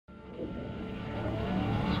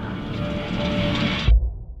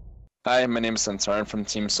Hi, my name is Santorin from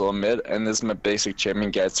Team Solo Mid, and this is my basic champion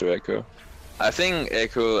guide to Ekko. I think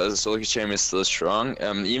Ekko as a solo queue champion is still strong.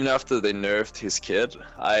 Even after they nerfed his kit,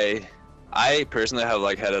 I personally have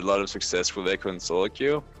had a lot of success with Ekko in solo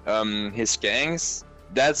queue. His ganks,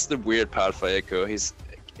 that's the weird part for Ekko. His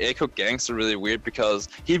Ekko ganks are really weird because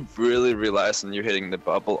he really relies on you hitting the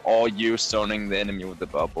bubble or you stoning the enemy with the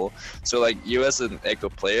bubble. So you as an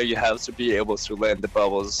Ekko player, you have to be able to land the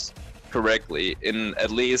bubbles correctly in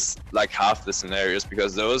at least half the scenarios,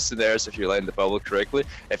 because those scenarios, if you land the bubble correctly,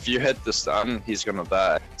 if you hit the stun, he's gonna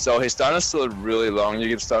die. So his stun is still really long. You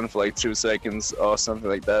get stun for 2 seconds or something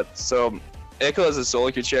like that. So Ekko is a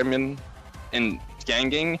solo queue champion in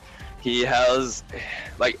ganking. He has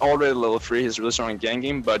already level 3, he's really strong in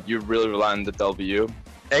ganking, but you really rely on the W.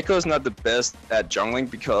 Ekko is not the best at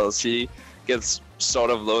jungling because he gets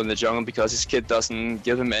sort of low in the jungle because his kit doesn't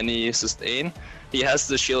give him any sustain. He has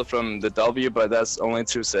the shield from the W, but that's only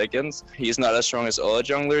 2 seconds. He's not as strong as other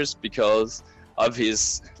junglers because of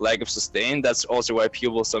his lack of sustain. That's also why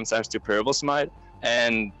people sometimes do purple smite.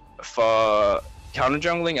 And for counter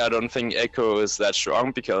jungling, I don't think Ekko is that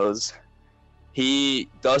strong because he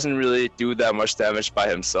doesn't really do that much damage by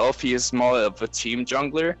himself. He is more of a team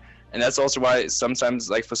jungler. And that's also why sometimes,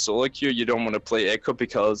 for solo queue, you don't want to play Ekko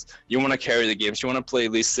because you want to carry the games. You want to play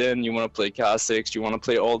Lee Sin, you want to play Kha'Zix, you want to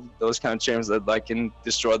play all those kind of champions that can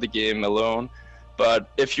destroy the game alone. But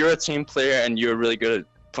if you're a team player and you're really good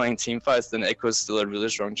at playing team fights, then Ekko is still a really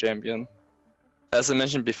strong champion. As I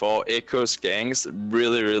mentioned before, Ekko's ganks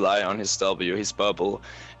really rely on his W, his bubble.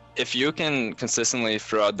 If you can consistently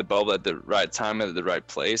throw out the bubble at the right time, at the right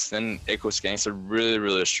place, then Ekko's ganks are really,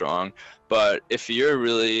 really strong. But if you're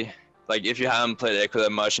really if you haven't played Ekko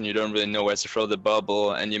that much and you don't really know where to throw the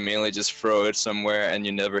bubble and you mainly just throw it somewhere and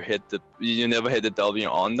you never hit the W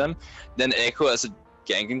on them, then Ekko as a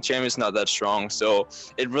ganking champion is not that strong. So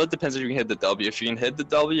it really depends if you can hit the W. If you can hit the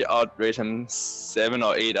W, I'd rate him 7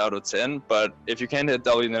 or 8 out of 10. But if you can't hit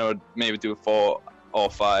W, then I would maybe do 4 or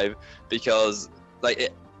 5, because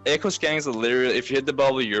Ekko's gangs are literally, if you hit the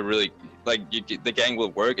bubble, you're really the gang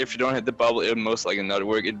will work. If you don't hit the bubble, it would most likely not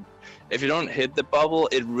work. If you don't hit the bubble,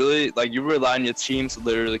 it really you rely on your team to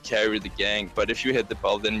literally carry the gang. But if you hit the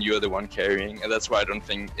bubble, then you're the one carrying, and that's why I don't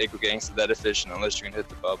think Ekko ganks are that efficient unless you can hit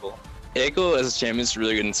the bubble. Ekko as a champion is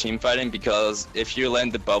really good in team fighting because if you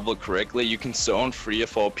land the bubble correctly, you can zone 3 or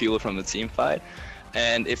 4 people from the team fight,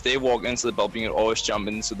 and if they walk into the bubble, you can always jump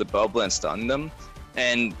into the bubble and stun them.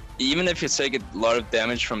 And even if you take a lot of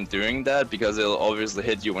damage from doing that, because it'll obviously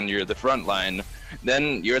hit you when you're the front line,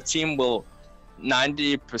 then your team will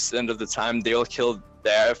 90% of the time they'll kill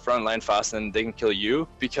their front line faster than they can kill you,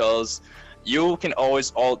 because you can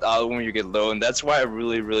always ult out when you get low. And that's why I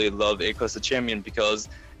really, really love Ekko as a champion, because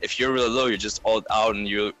if you're really low, you just ult out and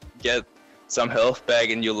you get some health back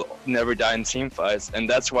and you'll never die in team fights. And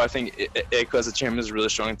that's why I think Ekko as a champion is really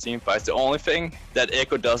strong in team fights. The only thing that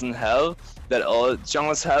Ekko doesn't have that all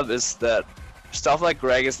junglers have is that stuff like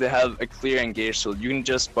Gragas, they have a clear engage, so you can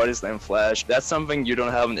just body slam flash. That's something you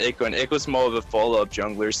don't have in Ekko, and Ekko's more of a follow-up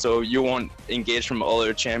jungler, so you won't engage from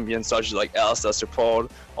other champions such as Alistar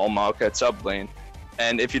support or Maokai top lane.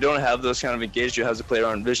 And if you don't have those kind of engage, you have to play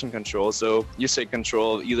around vision control, so you take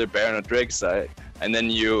control of either Baron or Drake side, and then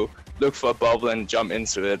you look for a bubble and jump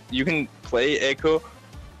into it. You can play Ekko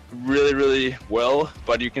really, really well,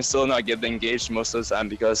 but you can still not get the engage most of the time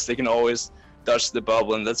because they can always dodge the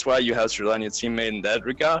bubble, and that's why you have to rely on your teammate in that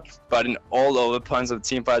regard. But in all other points of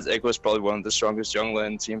team fights, Ekko is probably one of the strongest jungler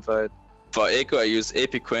in team fight. For Ekko, I use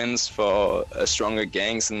AP Quins for stronger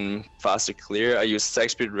ganks and faster clear. I use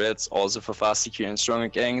attack speed reds also for faster clear and stronger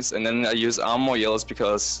ganks, and then I use armor yellows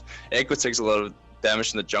because Ekko takes a lot of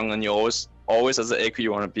damage in the jungle, and you always as an Ekko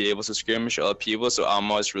you want to be able to skirmish other people, so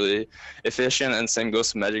armor is really efficient, and same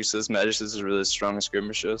goes to Magic's. Magic's is really strong in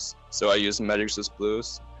skirmishes, so I use Magic's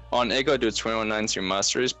blues. On Ekko, I do 21-9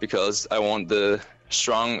 masteries because I want the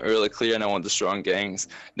strong early clear and I want the strong gangs.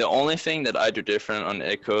 The only thing that I do different on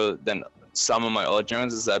Ekko than some of my other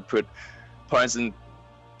junglers is I put points in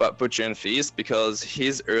Butcher and Feast, because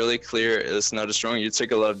his early clear is not as strong. You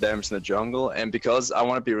take a lot of damage in the jungle, and because I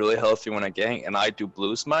want to be really healthy when I gank and I do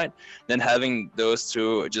blue smite, then having those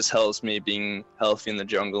two just helps me being healthy in the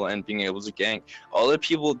jungle and being able to gank. Other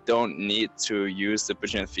people don't need to use the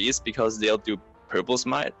Butcher and Feast because they'll do purple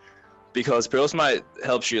smite, because purple smite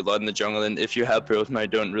helps you a lot in the jungle, and if you have purple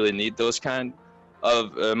smite, you don't really need those kind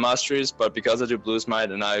of masteries. But because I do blue smite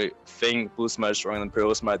and I think blue smite is stronger than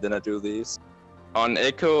purple smite, then I do these. On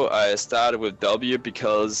Ekko, I started with W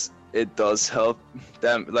because it does help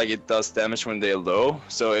them, it does damage when they're low.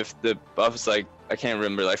 So if the buff is I can't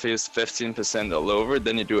remember, if it's 15% or lower,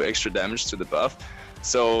 then you do extra damage to the buff.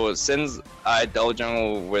 So since I double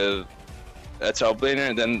jungle with a top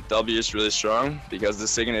laner, then W is really strong because the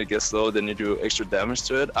second it gets slow, then you do extra damage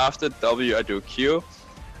to it. After W, I do Q,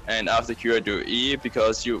 and after Q, I do E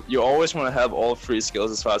because you always want to have all 3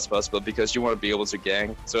 skills as fast as possible because you want to be able to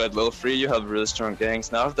gank. So at level 3, you have really strong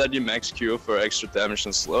ganks. Now after that, you max Q for extra damage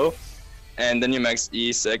and slow, and then you max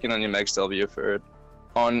E second, and you max W third.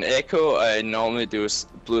 On Ekko, I normally do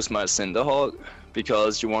blue smite Cinderhawk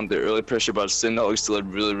because you want the early pressure, but Cinderhawk is still a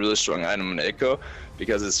really strong item on Ekko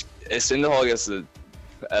because it's Cinderhawk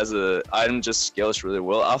as a item just scales really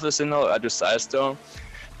well. After Cinderhawk, I do Sidestone,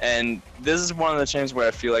 and this is one of the champs where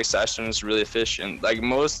I feel like Sidestone is really efficient. Like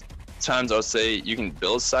most times, I would say you can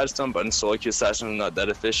build Sidestone, but in solo queue, Sidestone is not that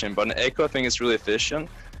efficient. But in Ekko, I think it's really efficient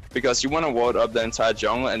because you want to ward up the entire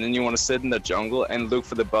jungle, and then you want to sit in the jungle and look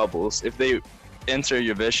for the bubbles. If they enter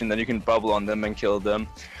your vision, then you can bubble on them and kill them,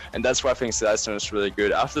 and that's why I think Sidestone is really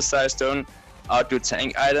good. After Sidestone, I'll do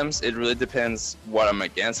tank items. It really depends what I'm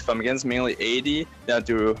against. If I'm against mainly AD, then I'll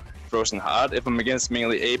do Frozen Heart. If I'm against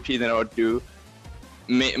mainly AP, then I'll do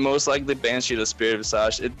most likely Banshee or Spirit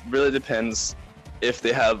Visage. It really depends. If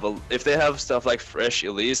they have stuff like Fresh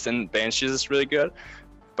Elise, then Banshees is really good.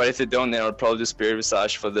 But if they don't, then I'll probably do Spirit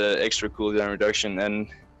Visage for the extra cooldown reduction and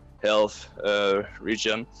health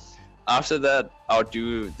regen. After that, I'll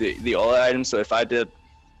do the all items. So if I did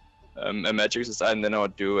a magic item, then I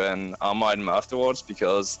would do an armor item afterwards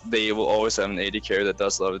because they will always have an AD carry that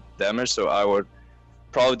does a lot of damage. So I would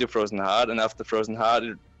probably do Frozen Heart, and after Frozen Heart,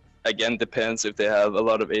 it again depends if they have a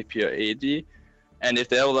lot of AP or AD. And if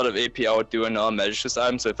they have a lot of AP, I would do another magic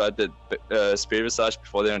item. So if I did Spirit Visage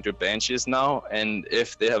before, then I do Banshees now. And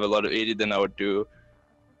if they have a lot of AD, then I would do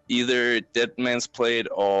either Dead Man's Plate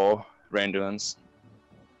or Randuin's.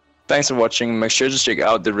 Thanks for watching. Make sure to check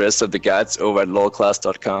out the rest of the guides over at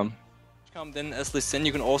lolclass.com. Then as Lee Sin,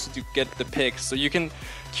 you can also get the picks. So you can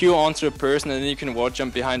queue onto a person, and then you can ward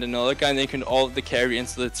jump behind another guy, and then you can all the carry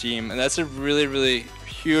into the team. And that's a really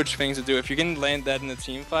huge thing to do. If you can land that in a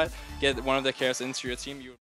team fight, get one of the carries into your team, you